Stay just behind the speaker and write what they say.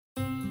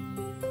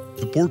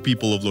The poor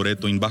people of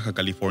Loreto in Baja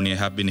California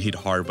have been hit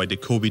hard by the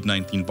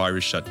COVID-19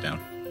 virus shutdown,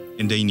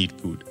 and they need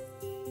food.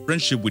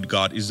 Friendship with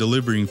God is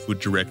delivering food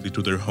directly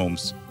to their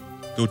homes.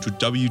 Go to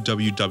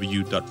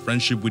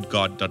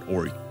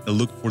www.friendshipwithgod.org and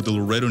look for the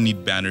Loreto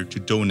Need banner to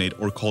donate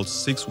or call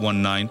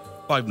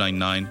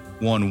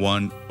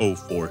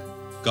 619-599-1104.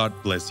 God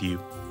bless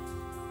you.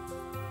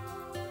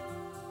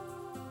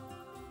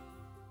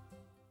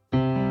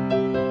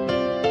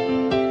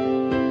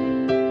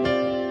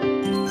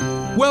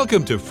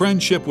 Welcome to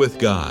Friendship with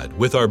God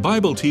with our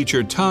Bible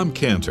teacher Tom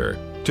Cantor.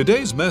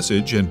 Today's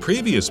message and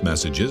previous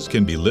messages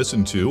can be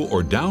listened to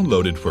or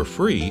downloaded for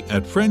free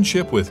at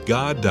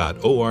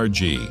friendshipwithgod.org.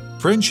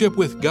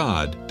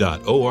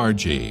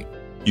 friendshipwithgod.org.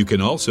 You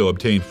can also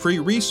obtain free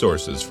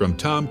resources from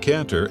Tom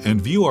Cantor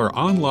and view our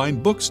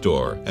online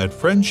bookstore at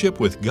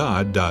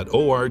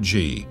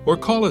friendshipwithgod.org or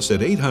call us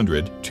at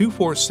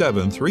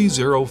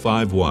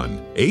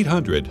 800-247-3051,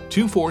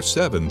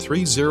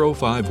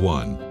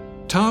 800-247-3051.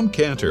 Tom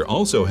Cantor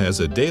also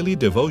has a daily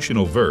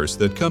devotional verse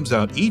that comes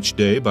out each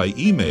day by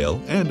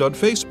email and on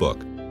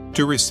Facebook.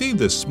 To receive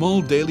this small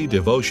daily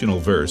devotional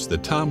verse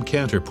that Tom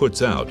Cantor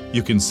puts out,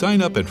 you can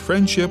sign up at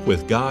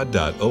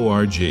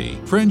friendshipwithgod.org,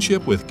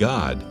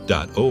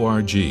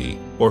 friendshipwithgod.org,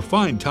 or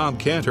find Tom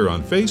Cantor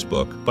on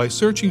Facebook by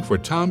searching for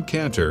Tom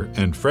Cantor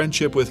and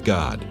Friendship with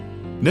God.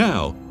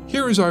 Now,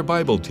 here is our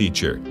Bible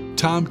teacher,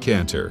 Tom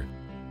Cantor.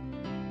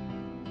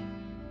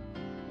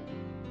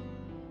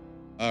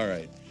 All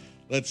right.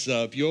 Let's,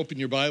 if you open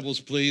your Bibles,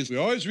 please. We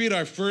always read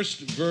our first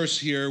verse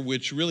here,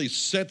 which really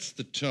sets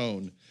the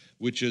tone,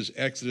 which is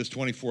Exodus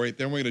 24:8.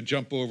 Then we're going to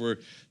jump over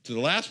to the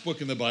last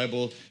book in the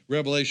Bible,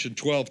 Revelation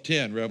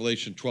 12:10.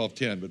 Revelation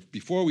 12:10. But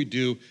before we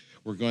do,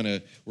 we're going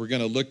to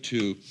look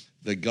to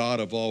the God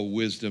of all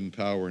wisdom,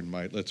 power, and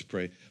might. Let's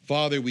pray.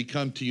 Father, we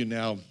come to you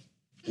now.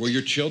 We're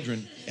your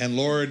children, and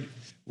Lord,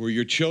 we're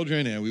your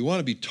children, and we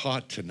want to be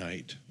taught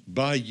tonight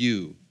by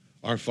you,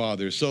 our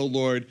Father. So,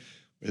 Lord,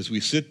 as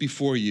we sit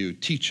before you,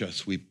 teach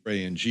us, we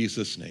pray in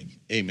Jesus' name.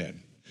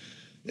 Amen.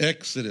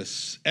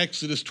 Exodus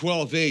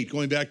 12:8,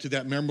 going back to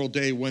that memorable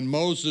day when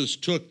Moses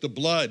took the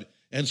blood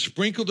and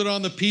sprinkled it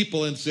on the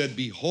people and said,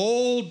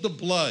 "Behold the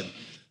blood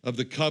of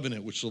the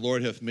covenant which the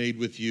Lord hath made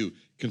with you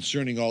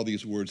concerning all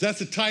these words." That's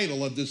the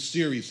title of this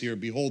series here,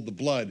 Behold the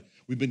Blood.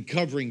 We've been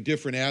covering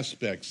different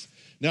aspects.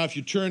 Now, if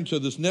you turn to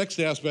this next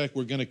aspect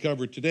we're going to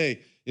cover today,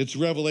 it's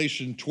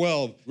Revelation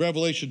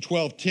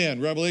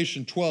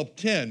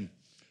 12:10,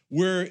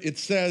 where it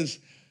says,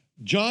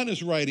 John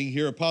is writing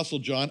here, Apostle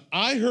John,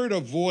 I heard a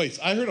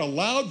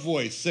loud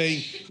voice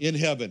saying in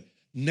heaven,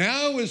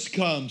 now is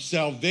come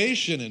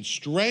salvation and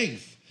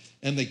strength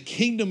and the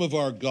kingdom of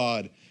our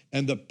God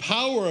and the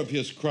power of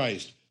his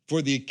Christ.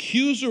 For the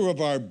accuser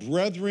of our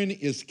brethren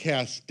is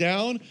cast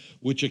down,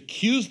 which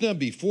accused them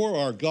before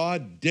our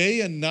God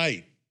day and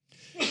night.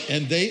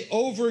 And they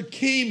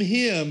overcame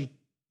him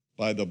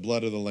by the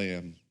blood of the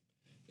Lamb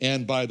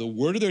and by the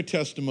word of their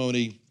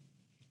testimony,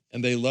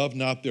 and they loved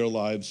not their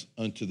lives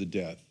unto the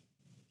death.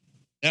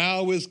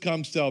 Now is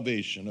come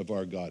salvation of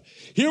our God.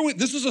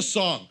 This is a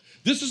song.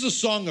 This is a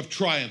song of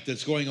triumph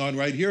that's going on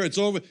right here. It's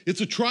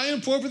a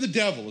triumph over the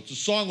devil. It's a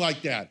song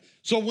like that.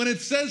 So when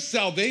it says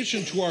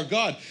salvation to our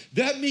God,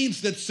 that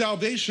means that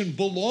salvation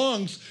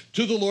belongs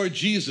to the Lord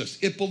Jesus.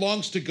 It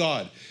belongs to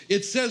God.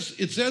 It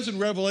says in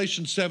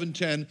Revelation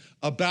 7:10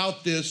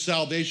 about this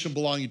salvation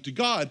belonging to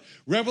God.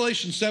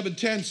 Revelation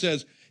 7:10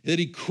 says that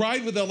he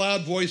cried with a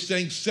loud voice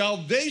saying,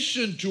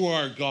 salvation to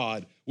our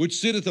God, which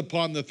sitteth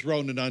upon the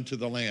throne and unto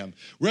the Lamb.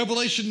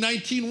 Revelation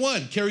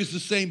 19:1 carries the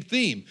same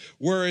theme,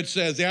 where it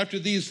says, after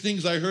these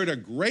things I heard a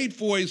great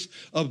voice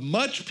of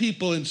much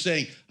people and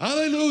saying,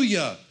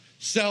 hallelujah,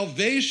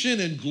 salvation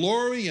and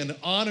glory and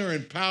honor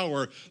and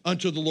power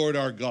unto the Lord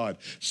our God.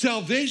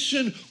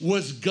 Salvation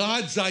was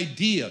God's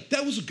idea.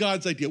 That was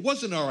God's idea. It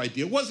wasn't our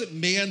idea. It wasn't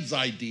man's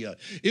idea.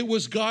 It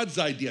was God's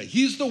idea.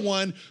 He's the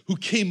one who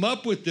came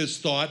up with this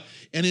thought.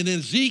 And in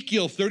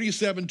Ezekiel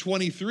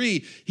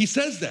 37:23, he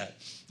says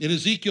that. In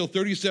Ezekiel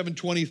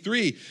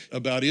 37:23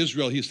 about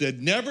Israel, he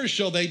said, never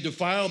shall they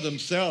defile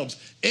themselves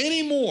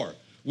anymore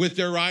with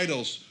their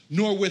idols,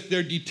 nor with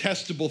their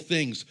detestable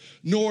things,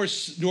 nor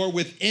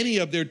with any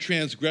of their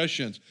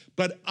transgressions.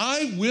 But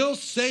I will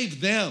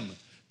save them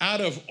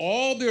out of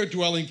all their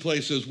dwelling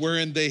places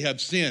wherein they have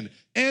sinned,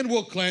 and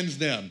will cleanse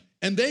them.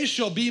 And they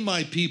shall be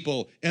my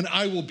people, and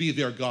I will be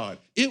their God.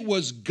 It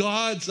was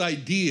God's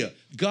idea.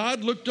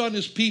 God looked on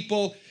his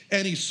people,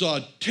 and he saw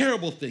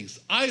terrible things,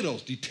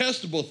 idols,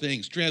 detestable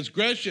things,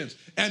 transgressions.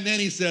 And then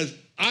he says,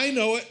 I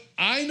know it.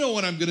 I know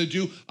what I'm going to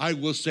do. I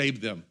will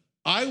save them.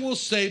 I will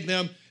save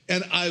them,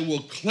 and I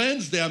will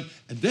cleanse them,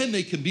 and then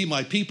they can be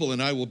my people,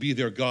 and I will be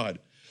their God.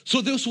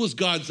 So this was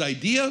God's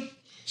idea.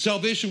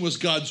 Salvation was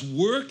God's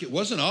work. It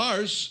wasn't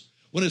ours.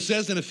 When it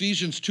says in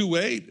Ephesians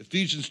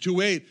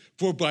 2:8,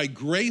 for by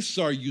grace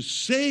are you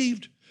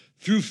saved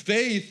through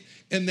faith,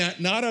 and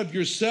that not of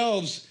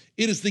yourselves,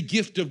 it is the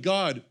gift of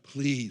God.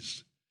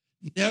 Please,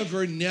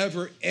 never,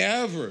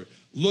 ever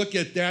look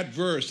at that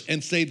verse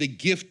and say the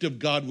gift of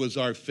God was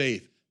our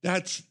faith.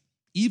 That's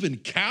even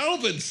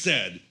Calvin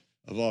said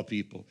of all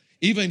people.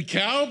 Even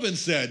Calvin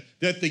said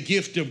that the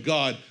gift of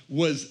God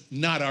was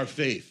not our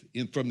faith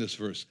from this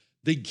verse.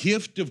 The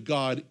gift of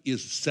God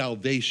is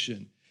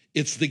salvation.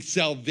 It's the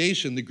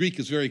salvation. The Greek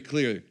is very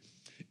clear.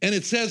 And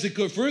it says, it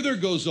further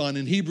goes on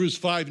in Hebrews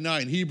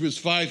 5:9,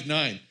 Hebrews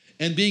 5:9,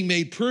 and being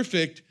made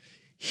perfect,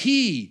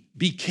 he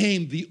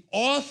became the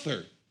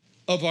author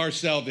of our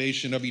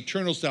salvation, of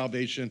eternal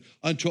salvation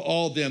unto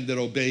all them that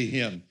obey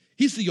him.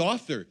 He's the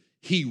author.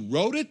 He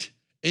wrote it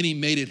and he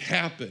made it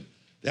happen.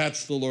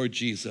 That's the Lord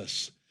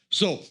Jesus.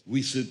 So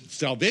we said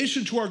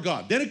salvation to our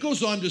God. Then it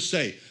goes on to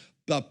say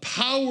the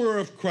power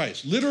of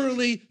Christ.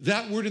 Literally,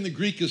 that word in the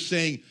Greek is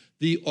saying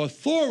the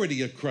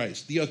authority of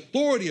Christ, the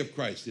authority of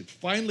Christ. It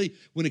finally,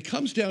 when it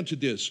comes down to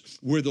this,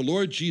 where the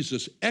Lord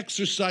Jesus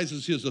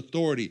exercises his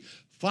authority,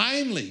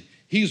 finally,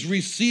 he's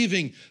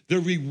receiving the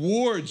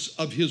rewards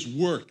of his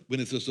work when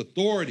it says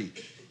authority.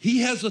 He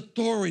has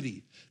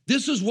authority.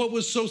 This is what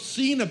was so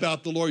seen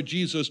about the Lord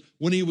Jesus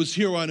when he was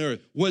here on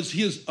earth, was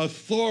his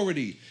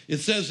authority. It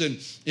says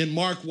in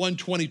Mark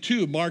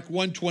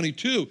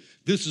 1:22,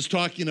 this is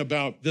talking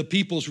about the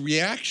people's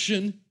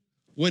reaction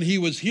when he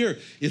was here.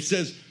 It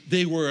says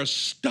they were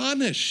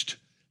astonished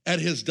at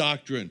his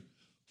doctrine,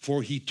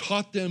 for he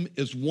taught them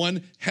as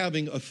one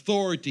having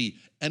authority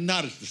and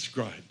not as the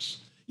scribes.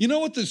 You know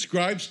what the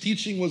scribes'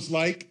 teaching was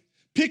like?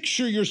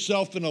 Picture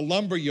yourself in a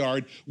lumber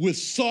yard with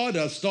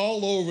sawdust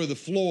all over the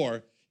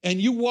floor, and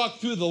you walk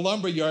through the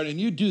lumber yard and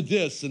you do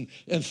this, and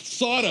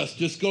sawdust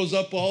just goes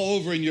up all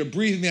over and you're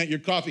breathing out your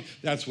coffee.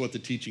 That's what the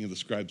teaching of the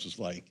scribes was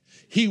like.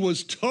 He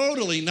was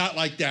totally not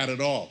like that at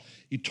all.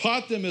 He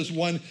taught them as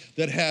one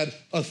that had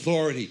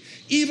authority.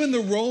 Even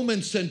the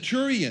Roman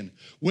centurion,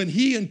 when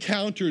he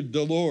encountered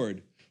the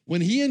Lord,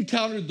 and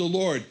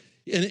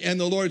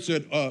the Lord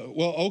said,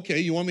 well, okay,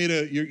 you want me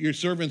to, your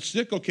servant's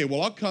sick? Okay,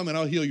 well, I'll come and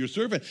I'll heal your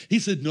servant. He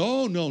said,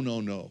 no.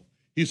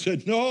 He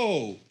said,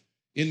 no.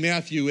 In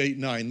Matthew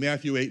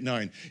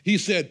 8:9, he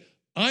said,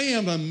 I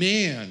am a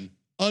man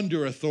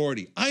under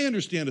authority. I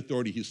understand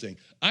authority, he's saying.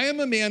 I am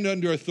a man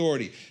under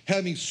authority,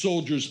 having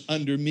soldiers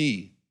under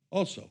me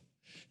also.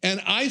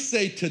 And I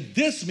say to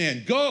this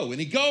man, go,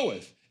 and he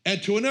goeth,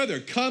 and to another,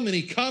 come, and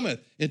he cometh,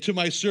 and to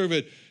my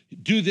servant,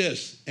 do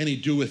this, and he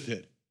doeth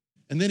it.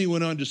 And then he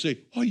went on to say,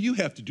 all you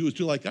have to do is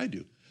do like I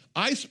do.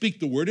 I speak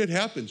the word, it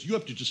happens. You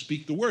have to just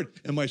speak the word,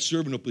 and my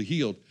servant will be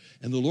healed.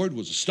 And the Lord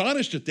was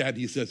astonished at that.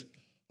 He says,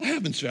 I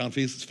haven't found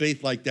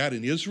faith like that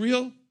in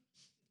Israel.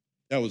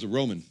 That was a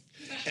Roman.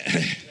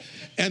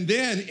 And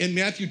then in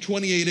Matthew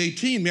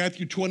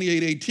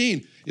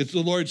 28:18, it's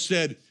the Lord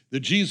said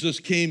that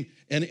Jesus came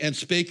and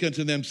spake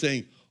unto them,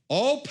 saying,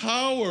 all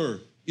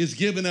power is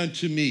given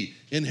unto me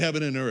in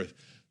heaven and earth.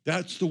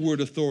 That's the word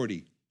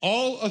authority.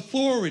 All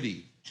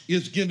authority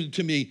is given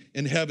to me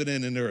in heaven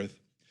and in earth.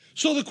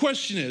 So the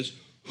question is,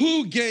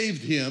 who gave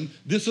him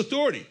this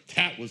authority?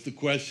 That was the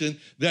question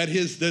that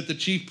the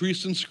chief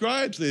priests and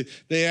scribes,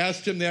 they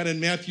asked him that in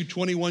Matthew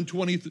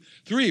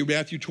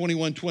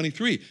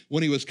 21:23,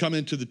 when he was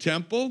coming to the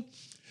temple.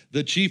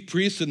 The chief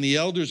priests and the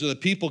elders of the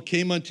people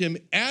came unto him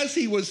as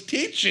he was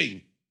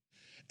teaching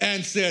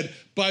and said,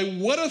 by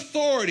what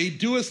authority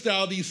doest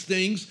thou these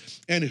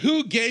things, and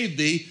who gave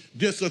thee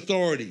this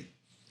authority?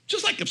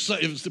 Just like if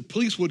the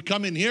police would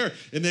come in here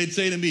and they'd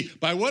say to me,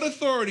 by what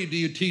authority do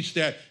you teach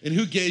that, and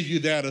who gave you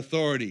that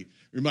authority?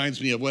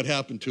 Reminds me of what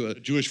happened to a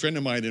Jewish friend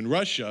of mine in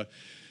Russia,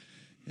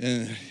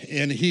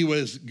 and he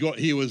was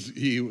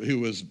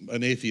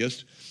an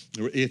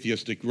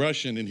atheistic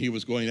Russian, and he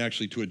was going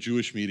actually to a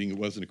Jewish meeting. It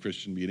wasn't a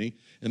Christian meeting,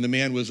 and the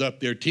man was up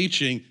there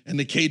teaching, and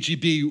the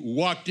KGB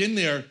walked in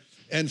there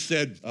and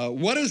said,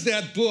 what is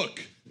that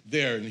book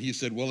there? And he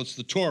said, well, it's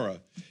the Torah.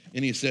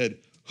 And he said,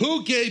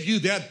 who gave you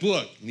that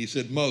book? And he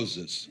said,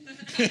 Moses.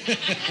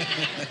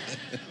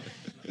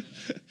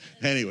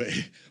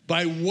 Anyway,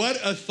 by what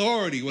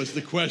authority was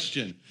the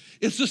question?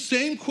 It's the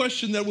same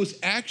question that was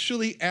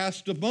actually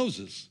asked of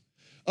Moses,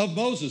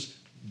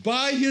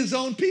 by his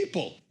own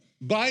people,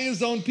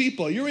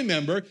 You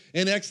remember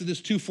in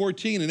Exodus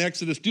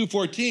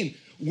 2:14,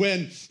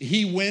 when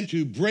he went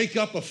to break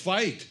up a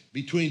fight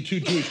between two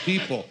Jewish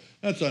people.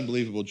 That's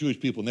unbelievable. Jewish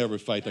people never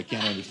fight. I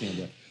can't understand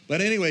that. But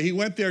anyway, he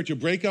went there to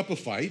break up a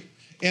fight.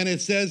 And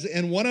it says,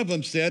 and one of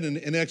them said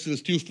in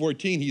Exodus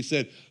 2:14, he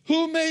said,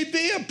 who may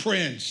be a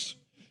prince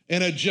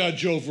and a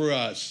judge over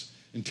us?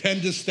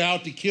 Intendest thou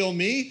to kill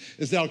me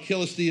as thou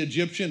killest the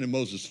Egyptian? And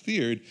Moses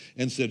feared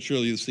and said,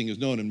 surely this thing is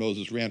known. And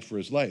Moses ran for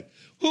his life.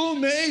 Who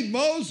made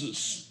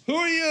Moses? Who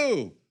are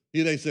you?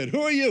 They said,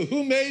 who are you?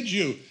 Who made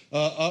you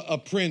a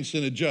prince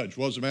and a judge?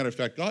 Well, as a matter of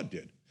fact, God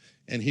did.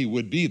 And he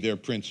would be their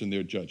prince and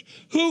their judge.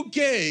 Who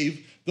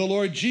gave the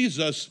Lord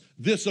Jesus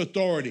this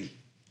authority?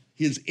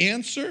 His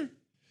answer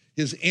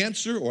is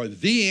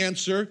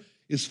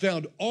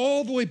found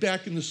all the way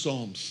back in the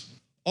Psalms.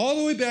 All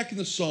the way back in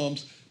the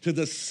Psalms to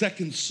the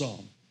second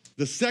Psalm.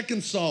 The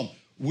second Psalm,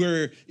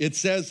 where it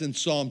says in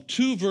Psalm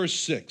 2, verse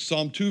 6,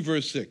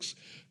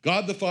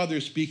 God the Father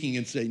is speaking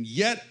and saying,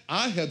 yet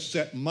I have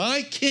set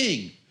my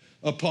king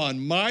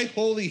upon my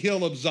holy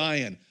hill of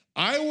Zion.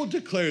 I will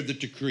declare the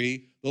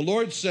decree. The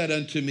Lord said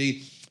unto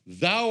me,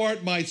 Thou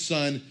art my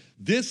son,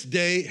 this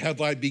day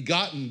have I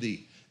begotten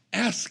thee.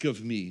 Ask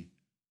of me,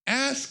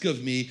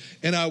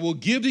 and I will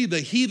give thee the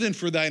heathen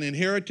for thine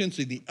inheritance,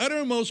 and the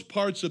uttermost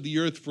parts of the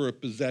earth for a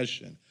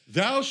possession.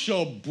 Thou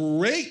shalt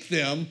break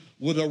them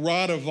with a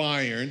rod of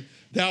iron.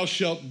 Thou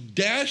shalt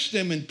dash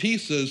them in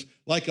pieces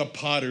like a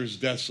potter's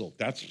vessel.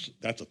 That's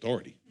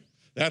authority.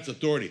 That's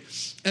authority.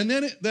 And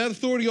then that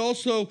authority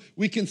also,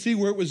 we can see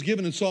where it was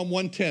given in Psalm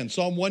 110.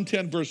 Psalm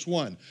 110, verse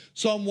 1.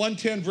 Psalm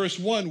 110, verse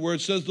 1, where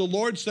it says, the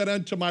Lord said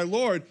unto my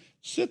Lord,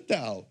 sit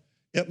thou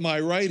at my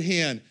right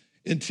hand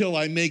until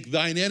I make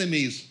thine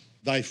enemies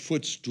thy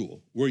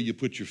footstool, where you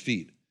put your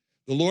feet.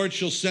 The Lord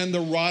shall send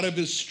the rod of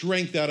his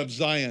strength out of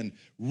Zion.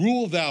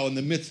 Rule thou in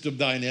the midst of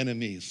thine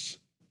enemies.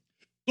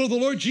 So the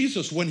Lord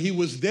Jesus, when he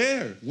was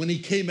there, when he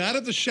came out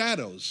of the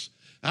shadows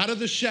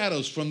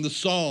from the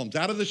Psalms,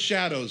 out of the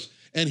shadows,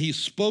 and he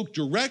spoke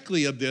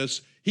directly of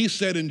this, he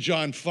said in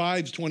John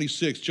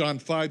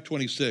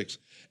 5:26,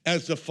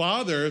 as the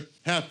Father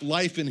hath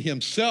life in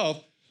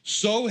himself,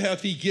 so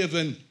hath he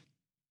given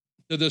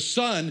to the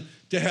Son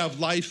to have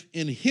life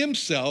in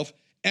himself,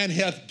 and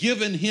hath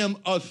given him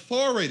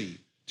authority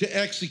to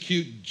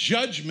execute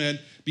judgment,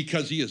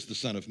 because he is the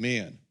Son of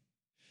Man.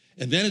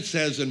 And then it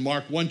says in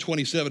Mark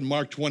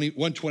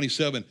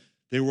 1:27,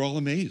 they were all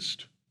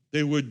amazed.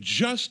 They were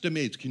just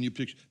amazed. Can you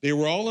picture? They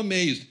were all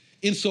amazed,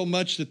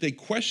 insomuch that they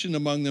questioned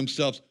among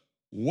themselves,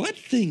 what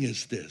thing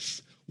is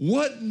this?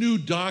 What new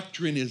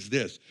doctrine is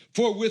this?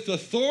 For with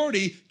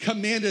authority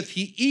commandeth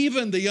he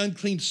even the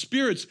unclean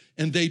spirits,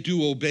 and they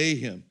do obey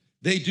him.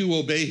 They do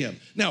obey him.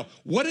 Now,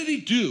 what did he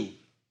do?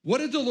 What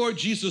did the Lord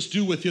Jesus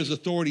do with his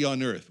authority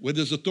on earth? With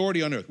his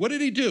authority on earth? What did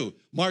he do?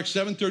 Mark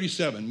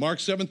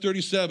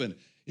 7:37.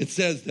 It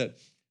says that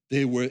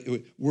they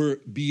were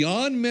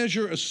beyond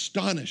measure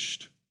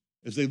astonished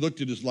as they looked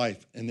at his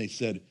life, and they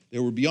said, they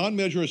were beyond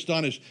measure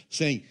astonished,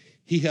 saying,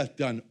 he hath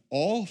done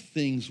all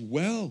things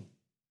well.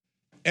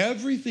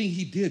 Everything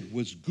he did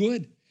was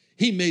good.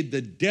 He made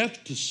the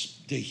deaf to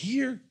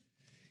hear.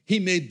 He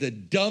made the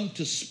dumb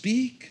to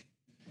speak.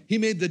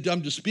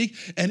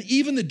 And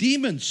even the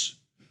demons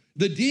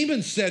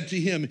said to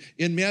him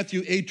in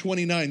Matthew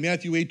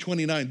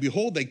 8:29,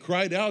 behold, they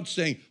cried out,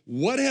 saying,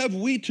 what have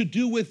we to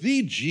do with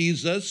thee,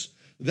 Jesus,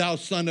 thou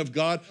Son of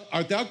God?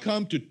 Art thou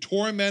come to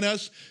torment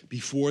us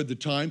before the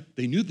time?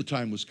 They knew the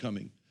time was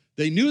coming.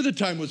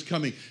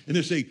 And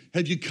they're saying,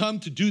 have you come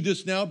to do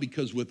this now?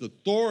 Because with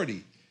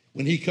authority,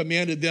 when he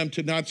commanded them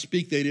to not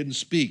speak, they didn't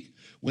speak.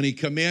 When he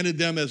commanded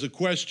them as a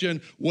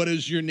question, what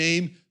is your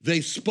name?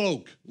 They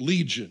spoke.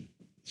 Legion,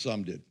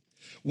 some did.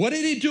 What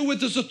did he do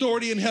with his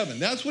authority in heaven?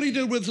 That's what he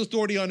did with his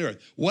authority on earth.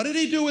 What did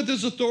he do with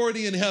his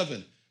authority in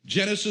heaven?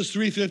 Genesis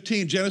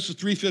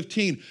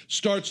 3:15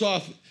 starts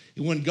off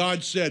when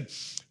God said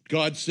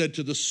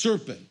to the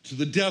serpent, to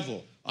the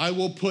devil, I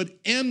will put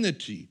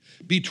enmity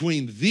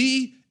between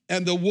thee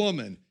and the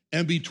woman,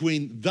 and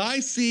between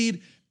thy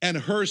seed and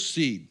her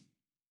seed.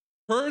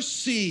 Her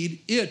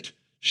seed, it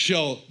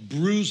shall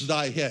bruise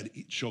thy head.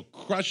 It shall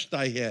crush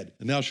thy head,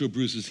 and thou shalt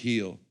bruise his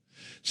heel.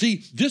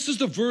 See, this is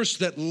the verse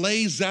that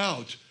lays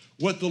out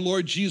what the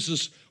Lord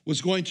Jesus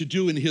was going to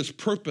do in his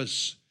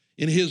purpose,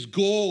 in his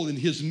goal, in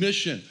his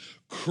mission.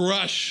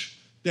 Crush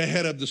the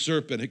head of the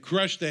serpent,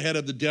 crush the head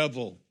of the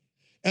devil.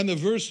 And the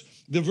verse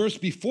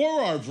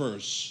before our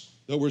verse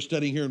that we're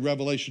studying here in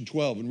Revelation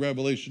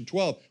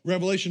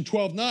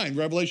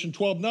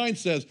 12:9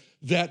 says,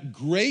 that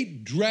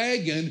great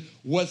dragon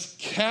was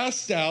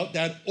cast out,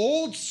 that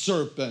old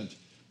serpent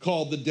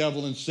called the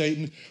devil and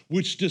Satan,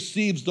 which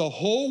deceives the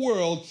whole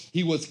world.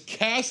 He was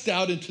cast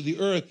out into the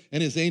earth,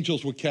 and his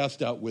angels were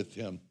cast out with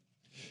him.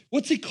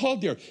 What's he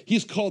called there?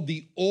 He's called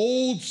the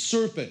old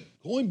serpent,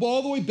 going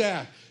all the way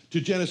back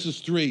to Genesis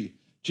 3.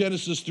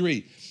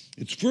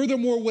 It's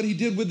furthermore what he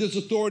did with his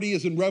authority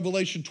is in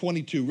Revelation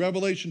 22.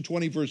 Revelation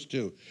 20, verse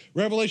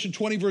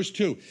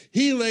 2.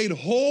 He laid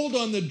hold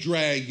on the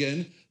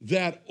dragon,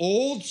 that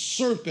old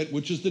serpent,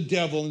 which is the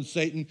devil and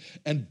Satan,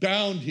 and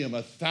bound him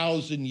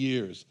 1,000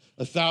 years.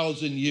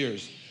 1,000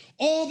 years.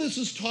 All this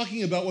is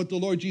talking about what the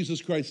Lord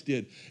Jesus Christ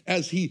did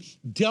as he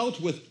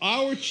dealt with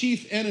our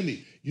chief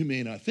enemy. You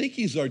may not think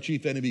he's our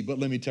chief enemy, but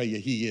let me tell you,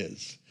 he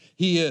is.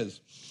 He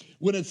is.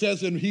 When it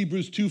says in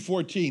Hebrews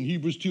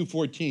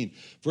 2:14,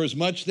 for as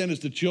much then as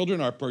the children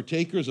are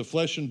partakers of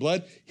flesh and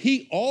blood,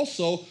 he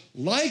also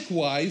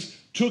likewise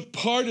took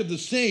part of the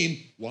same.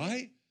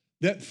 Why?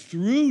 That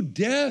through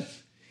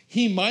death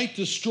he might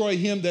destroy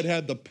him that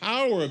had the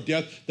power of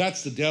death.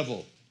 That's the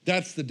devil.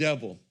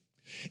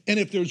 And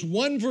if there's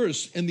one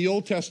verse in the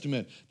Old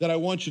Testament that I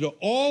want you to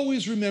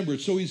always remember,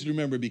 it's so easy to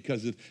remember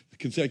because of the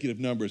consecutive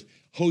numbers.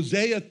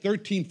 Hosea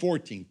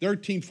 13:14.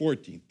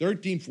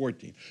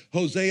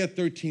 Hosea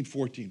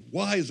 13:14.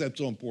 Why is that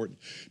so important?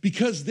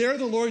 Because there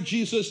the Lord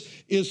Jesus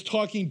is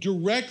talking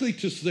directly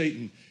to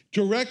Satan,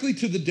 directly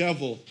to the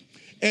devil.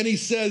 And he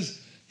says,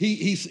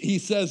 he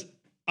says,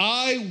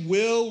 I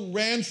will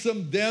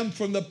ransom them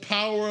from the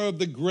power of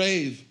the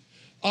grave.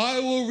 I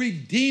will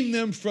redeem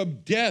them from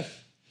death.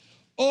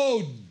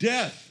 O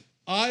death,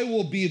 I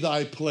will be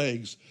thy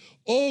plagues.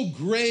 O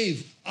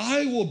grave,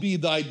 I will be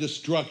thy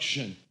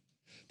destruction.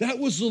 That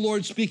was the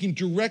Lord speaking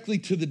directly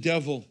to the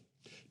devil,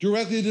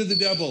 directly to the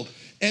devil.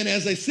 And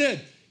as I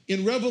said,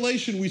 in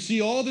Revelation, we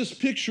see all this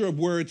picture of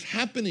where it's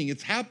happening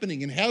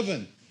in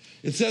heaven.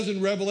 It says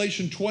in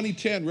Revelation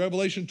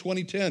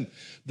 20:10,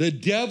 the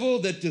devil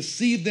that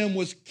deceived them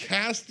was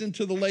cast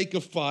into the lake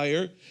of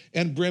fire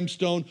and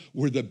brimstone,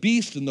 where the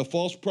beast and the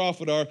false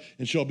prophet are,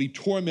 and shall be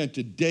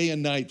tormented day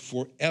and night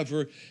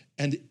forever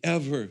and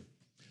ever.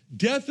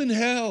 Death and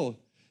hell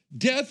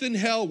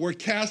were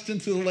cast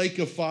into the lake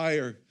of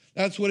fire.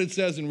 That's what it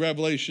says in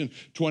Revelation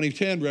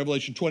 20:10,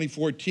 Revelation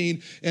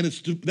 20:14, and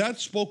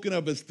that's spoken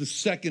of as the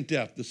second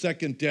death,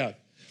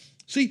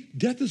 See,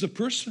 death is a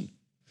person.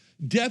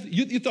 Death,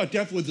 you thought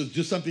death was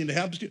just something that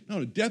happens to you.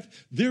 No, death,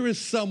 there is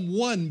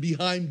someone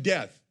behind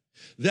death.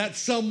 That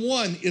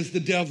someone is the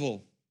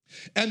devil.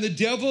 And the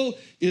devil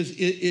is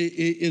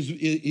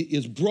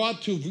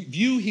brought to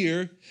view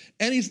here,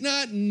 and he's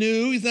not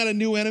new. He's not a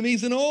new enemy.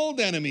 He's an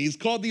old enemy. He's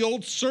called the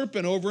old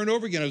serpent over and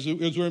over again, as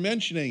we're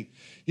mentioning.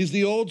 He's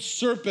the old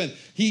serpent.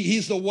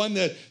 He's the one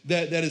that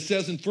it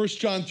says in 1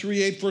 John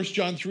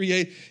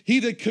 3:8, he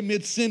that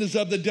commits sin is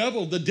of the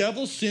devil. The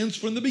devil sins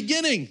from the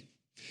beginning.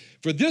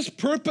 For this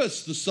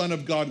purpose, the Son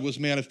of God was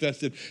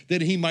manifested,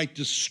 that he might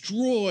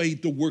destroy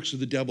the works of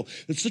the devil.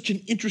 It's such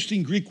an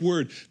interesting Greek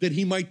word, that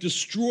he might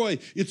destroy.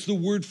 It's the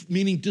word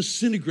meaning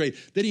disintegrate,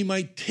 that he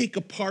might take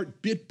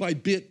apart bit by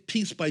bit,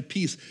 piece by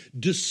piece,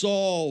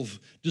 dissolve,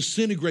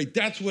 disintegrate.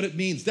 That's what it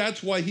means.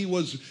 That's why he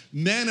was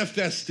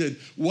manifested.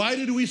 Why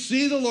did we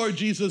see the Lord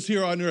Jesus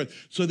here on earth?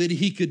 So that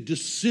he could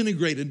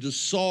disintegrate and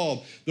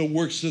dissolve the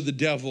works of the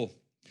devil.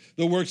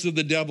 The works of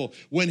the devil.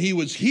 When he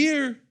was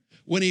here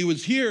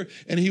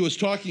and he was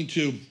talking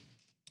to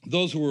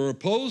those who were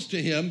opposed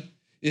to him,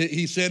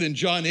 he said in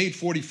John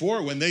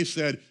 8:44, when they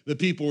said, the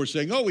people were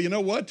saying, oh, well, you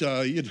know what,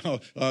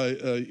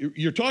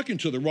 you're talking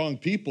to the wrong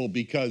people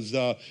because,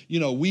 we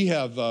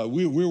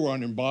were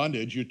in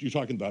bondage. You're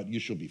talking about you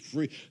shall be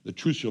free. The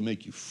truth shall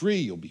make you free.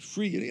 You'll be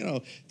free.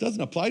 It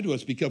doesn't apply to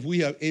us because we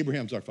have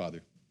Abraham's our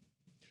father.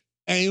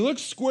 And he looked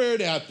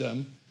squared at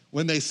them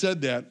when they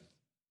said that,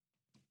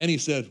 and he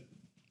said,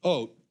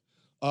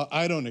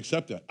 I don't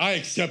accept that. I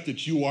accept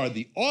that you are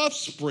the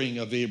offspring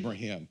of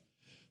Abraham.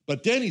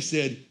 But then he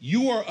said,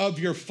 you are of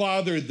your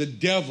father, the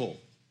devil.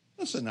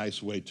 That's a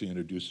nice way to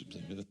introduce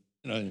it.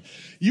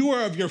 You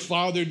are of your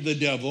father, the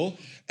devil,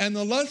 and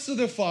the lusts of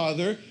the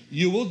father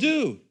you will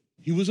do.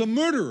 He was a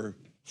murderer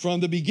from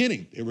the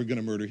beginning. They were going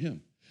to murder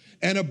him.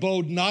 And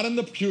abode not in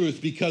the truth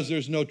because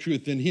there's no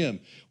truth in him.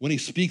 When he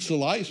speaks a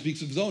lie, he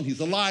speaks of his own. He's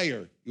a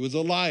liar. He was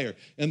a liar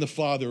and the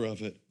father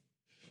of it.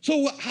 So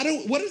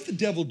what does the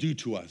devil do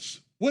to us?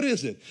 What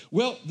is it?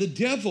 Well, the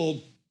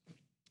devil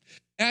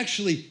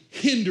actually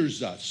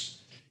hinders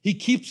us. He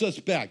keeps us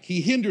back.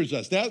 He hinders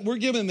us. We're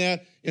given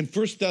that in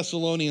 1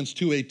 Thessalonians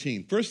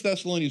 2:18. 1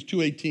 Thessalonians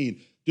 2:18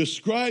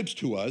 describes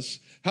to us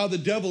how the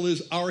devil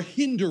is our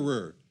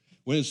hinderer.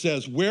 When it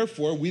says,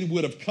 wherefore we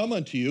would have come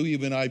unto you,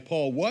 even I,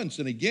 Paul, once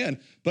and again,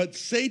 but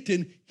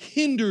Satan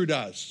hindered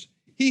us.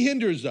 He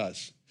hinders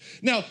us.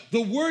 Now,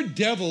 the word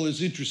devil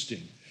is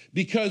interesting,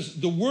 because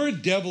the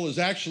word devil is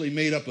actually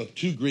made up of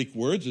two Greek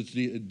words. It's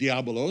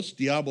diabolos.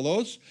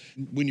 Diabolos,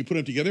 when you put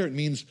them together, it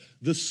means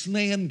the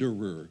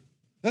slanderer.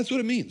 That's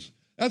what it means.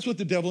 That's what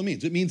the devil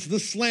means. It means the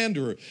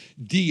slanderer.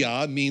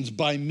 Dia means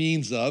by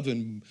means of,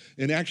 and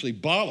actually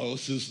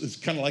balos is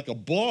kind of like a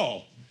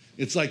ball.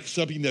 It's like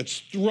something that's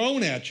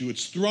thrown at you.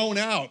 It's thrown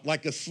out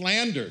like a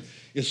slander.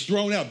 It's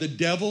thrown out. The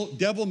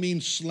devil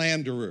means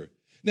slanderer.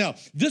 Now,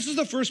 this is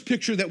the first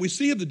picture that we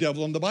see of the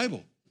devil in the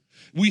Bible.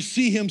 We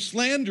see him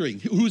slandering.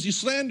 Who is he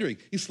slandering?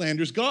 He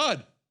slanders God.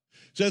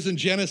 It says in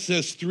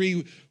Genesis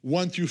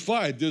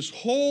 3:1-5, this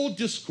whole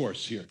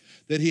discourse here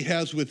that he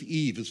has with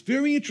Eve is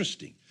very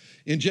interesting.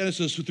 In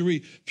Genesis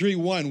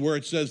 3:1, where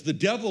it says, the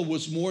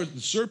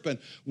serpent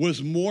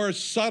was more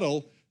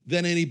subtle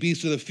than any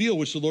beast of the field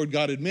which the Lord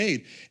God had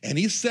made. And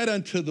he said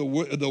unto the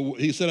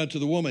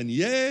woman,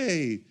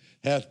 yea,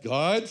 hath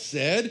God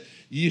said,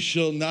 ye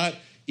shall not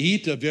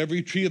eat of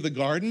every tree of the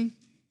garden?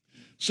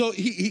 So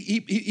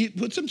he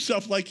puts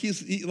himself like he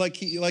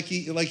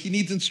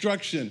needs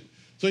instruction.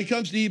 So he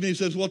comes to Eve and he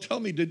says, well, tell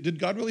me, did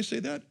God really say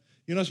that?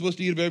 You're not supposed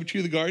to eat of every tree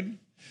of the garden?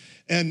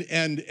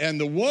 And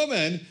the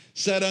woman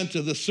said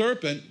unto the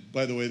serpent,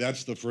 by the way,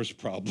 that's the first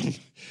problem,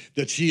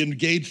 that she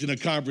engaged in a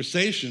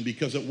conversation,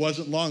 because it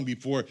wasn't long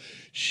before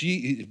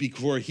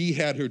he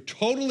had her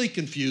totally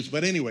confused.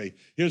 But anyway,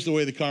 here's the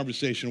way the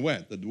conversation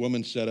went. The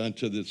woman said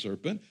unto the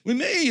serpent, we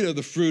may eat of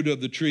the fruit of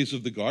the trees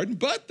of the garden,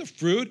 but the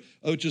fruit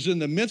which is in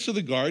the midst of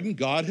the garden,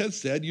 God has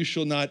said, you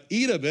shall not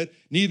eat of it,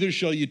 neither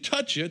shall you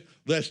touch it,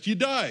 lest you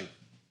die.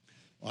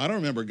 Well, I don't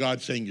remember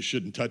God saying you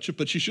shouldn't touch it,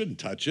 but she shouldn't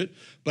touch it.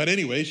 But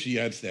anyway, she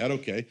adds that,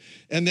 okay.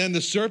 And then the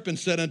serpent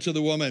said unto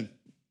the woman,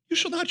 you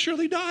shall not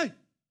surely die.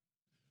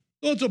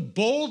 Well, it's a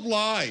bold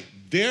lie.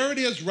 There it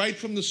is right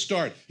from the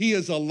start. He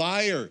is a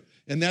liar.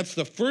 And that's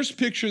the first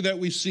picture that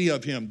we see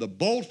of him, the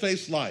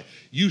bold-faced lie.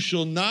 You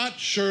shall not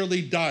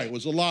surely die. It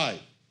was a lie.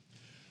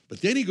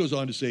 But then he goes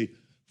on to say,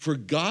 For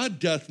God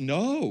doth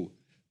know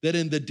that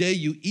in the day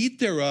you eat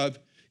thereof,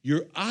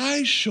 your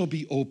eyes shall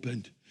be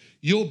opened.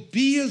 You'll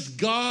be as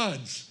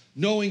gods,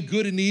 knowing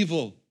good and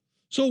evil.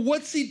 So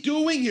what's he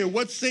doing here?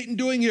 What's Satan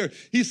doing here?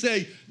 He's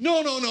saying,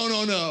 no.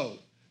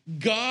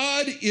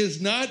 God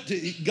is not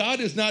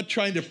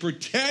trying to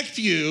protect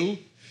you.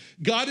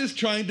 God is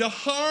trying to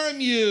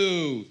harm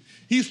you.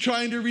 He's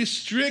trying to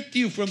restrict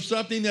you from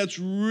something that's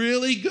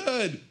really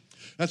good.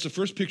 That's the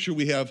first picture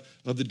we have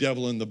of the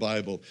devil in the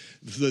Bible.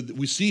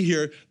 We see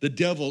here the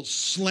devil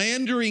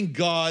slandering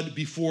God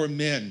before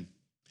men.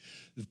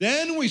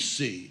 Then we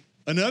see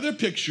another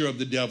picture of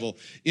the devil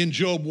in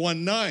Job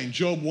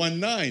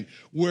 1:9,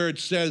 where it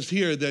says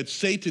here that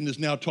Satan is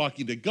now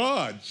talking to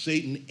God.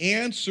 Satan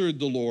answered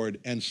the Lord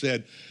and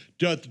said,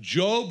 doth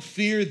Job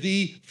fear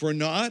thee for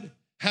naught?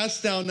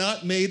 Hast thou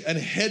not made an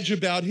hedge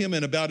about him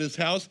and about his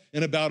house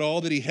and about all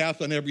that he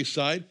hath on every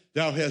side?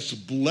 Thou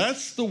hast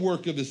blessed the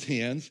work of his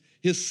hands.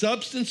 His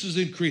substance is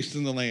increased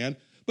in the land.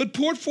 But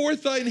put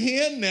forth thine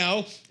hand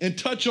now and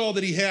touch all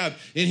that he hath,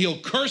 and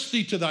he'll curse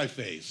thee to thy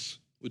face,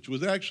 which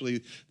was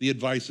actually the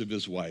advice of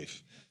his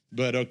wife.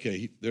 But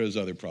okay, there's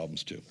other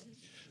problems too.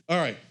 All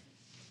right,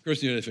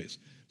 curse thee to thy face.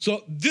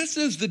 So this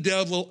is the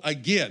devil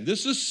again.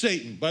 This is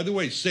Satan. By the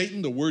way,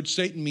 Satan, the word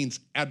Satan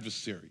means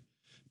adversary,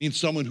 means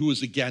someone who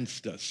is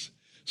against us.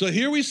 So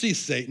here we see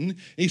Satan.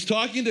 He's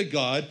talking to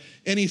God,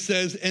 and he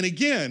says, and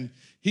again,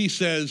 he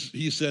says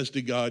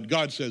to God,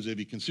 God says, if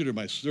you consider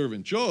my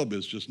servant Job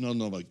as just no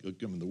like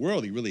in the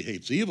world, he really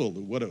hates evil.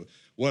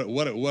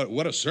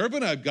 What a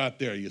servant I've got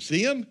there. You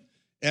see him?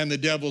 And the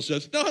devil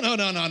says, no.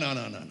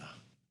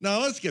 Now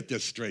let's get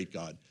this straight,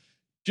 God.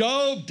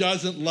 Job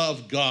doesn't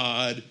love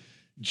God.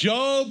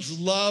 Job's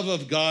love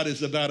of God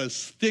is about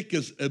as thick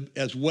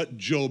as what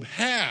Job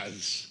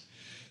has.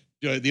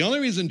 The only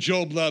reason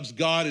Job loves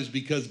God is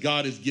because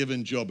God has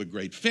given Job a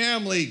great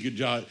family.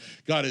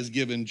 God has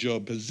given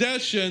Job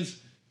possessions.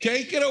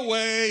 Take it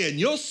away, and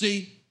you'll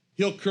see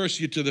he'll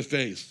curse you to the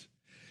face.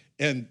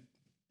 And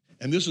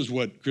this is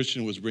what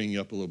Christian was bringing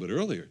up a little bit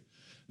earlier,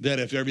 that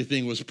if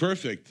everything was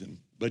perfect,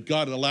 but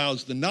God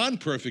allows the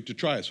non-perfect to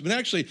try us. But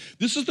actually,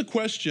 this is the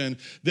question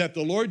that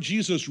the Lord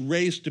Jesus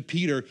raised to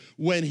Peter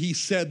when he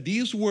said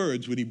these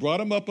words, when he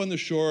brought him up on the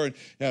shore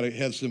and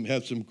had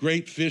some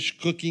great fish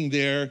cooking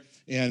there,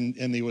 and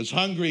he was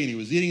hungry and he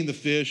was eating the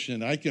fish,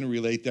 and I can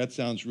relate, that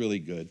sounds really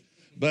good.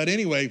 But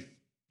anyway,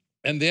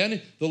 and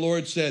then the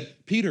Lord said,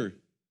 Peter,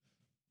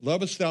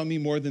 lovest thou me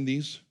more than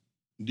these?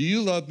 Do you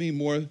love me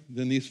more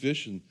than these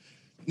fish? And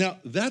now,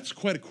 that's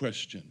quite a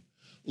question.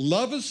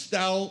 Lovest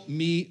thou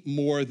me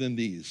more than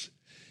these?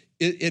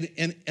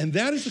 And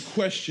that is a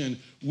question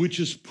which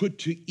is put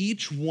to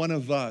each one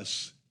of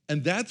us.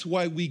 And that's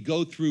why we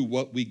go through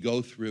what we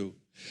go through.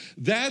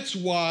 That's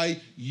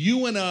why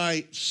you and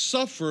I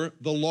suffer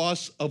the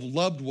loss of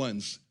loved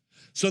ones,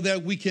 so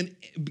that we can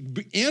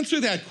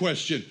answer that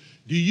question.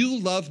 Do you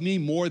love me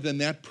more than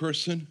that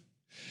person?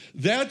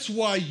 That's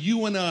why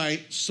you and I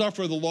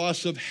suffer the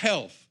loss of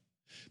health,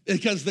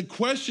 because the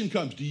question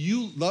comes,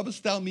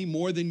 lovest thou me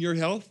more than your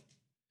health?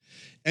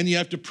 And you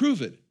have to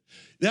prove it.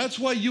 That's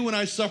why you and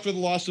I suffer the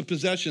loss of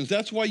possessions.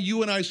 That's why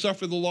you and I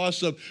suffer the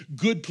loss of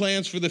good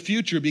plans for the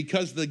future,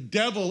 because the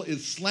devil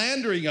is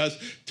slandering us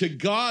to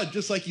God,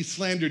 just like he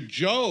slandered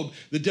Job.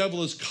 The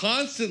devil is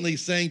constantly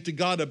saying to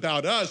God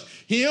about us,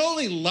 he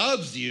only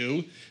loves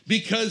you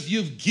because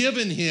you've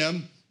given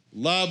him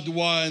loved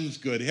ones,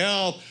 good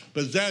health,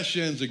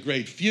 possessions, a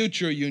great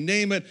future, you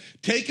name it.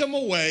 Take him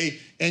away,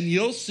 and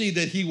you'll see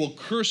that he will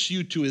curse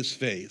you to his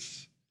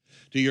face,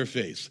 to your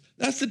face.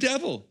 That's the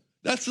devil.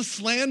 That's the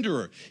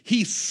slanderer.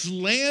 He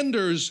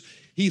slanders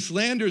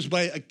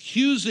by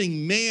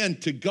accusing man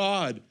to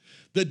God.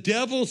 The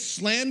devil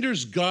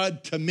slanders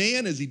God to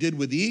man as he did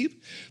with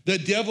Eve. The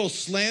devil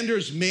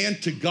slanders man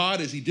to God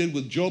as he did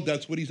with Job.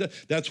 That's what he said.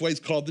 That's why he's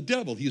called the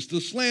devil. He's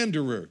the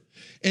slanderer.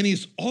 And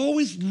he's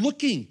always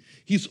looking.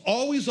 He's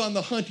always on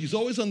the hunt. He's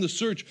always on the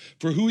search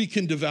for who he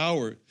can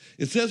devour.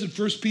 It says in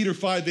 1 Peter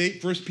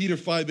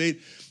 5:8,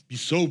 be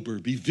sober,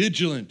 be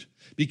vigilant,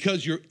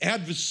 because your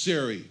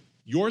adversary,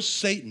 your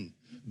Satan,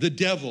 the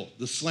devil,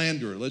 the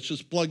slanderer. Let's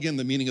just plug in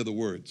the meaning of the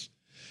words.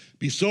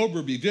 Be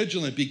sober, be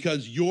vigilant,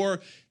 because your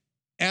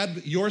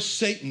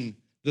Satan,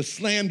 the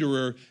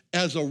slanderer,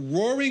 as a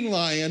roaring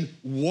lion,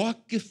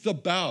 walketh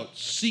about,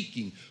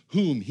 seeking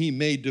whom he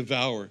may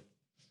devour.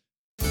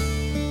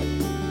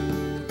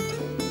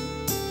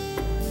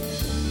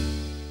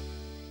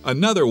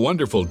 Another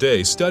wonderful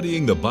day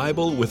studying the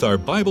Bible with our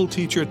Bible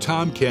teacher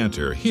Tom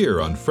Cantor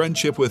here on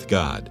Friendship with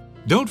God.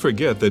 Don't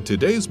forget that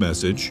today's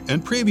message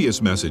and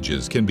previous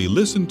messages can be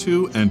listened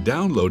to and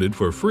downloaded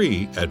for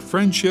free at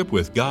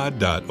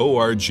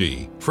friendshipwithgod.org.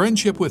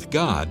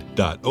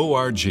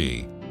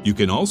 friendshipwithgod.org. You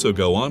can also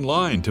go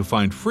online to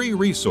find free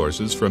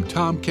resources from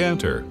Tom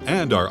Cantor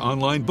and our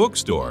online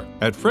bookstore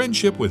at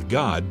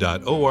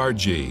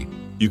friendshipwithgod.org.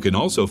 You can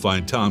also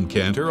find Tom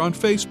Cantor on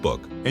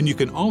Facebook, and you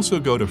can also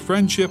go to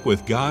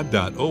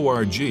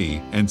friendshipwithgod.org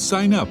and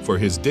sign up for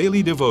his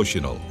daily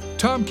devotional.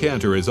 Tom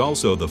Cantor is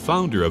also the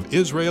founder of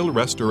Israel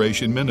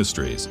Restoration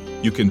Ministries.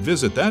 You can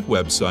visit that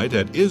website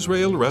at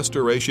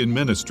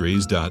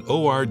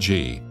israelrestorationministries.org.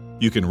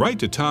 You can write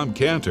to Tom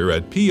Cantor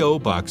at P.O.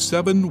 Box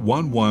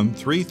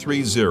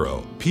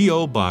 711330,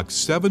 P.O. Box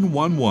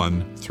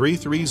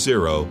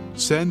 711330,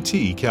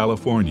 Santee,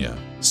 California.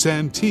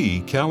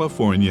 Santee,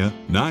 California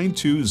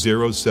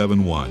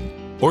 92071.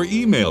 Or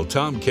email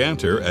Tom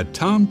Cantor at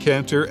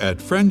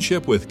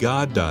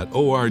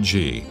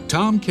tomcantor@friendshipwithgod.org.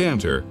 Tom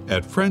Cantor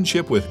at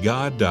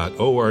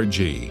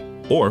friendshipwithgod.org.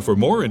 Or for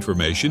more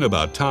information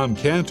about Tom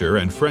Cantor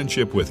and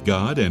Friendship with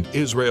God and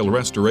Israel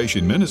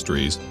Restoration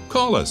Ministries,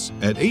 call us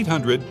at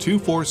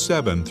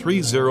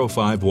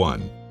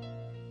 800-247-3051.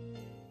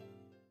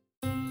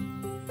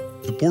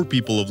 The poor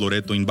people of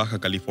Loreto in Baja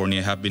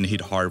California have been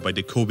hit hard by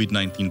the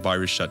COVID-19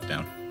 virus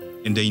shutdown,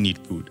 and they need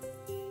food.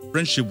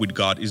 Friendship with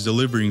God is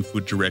delivering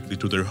food directly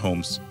to their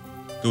homes.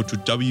 Go to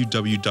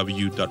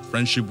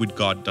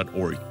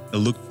www.friendshipwithgod.org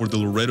and look for the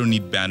Loreto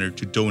Need banner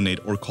to donate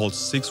or call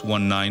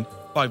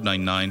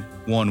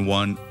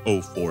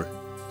 619-599-1104.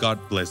 God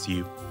bless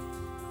you.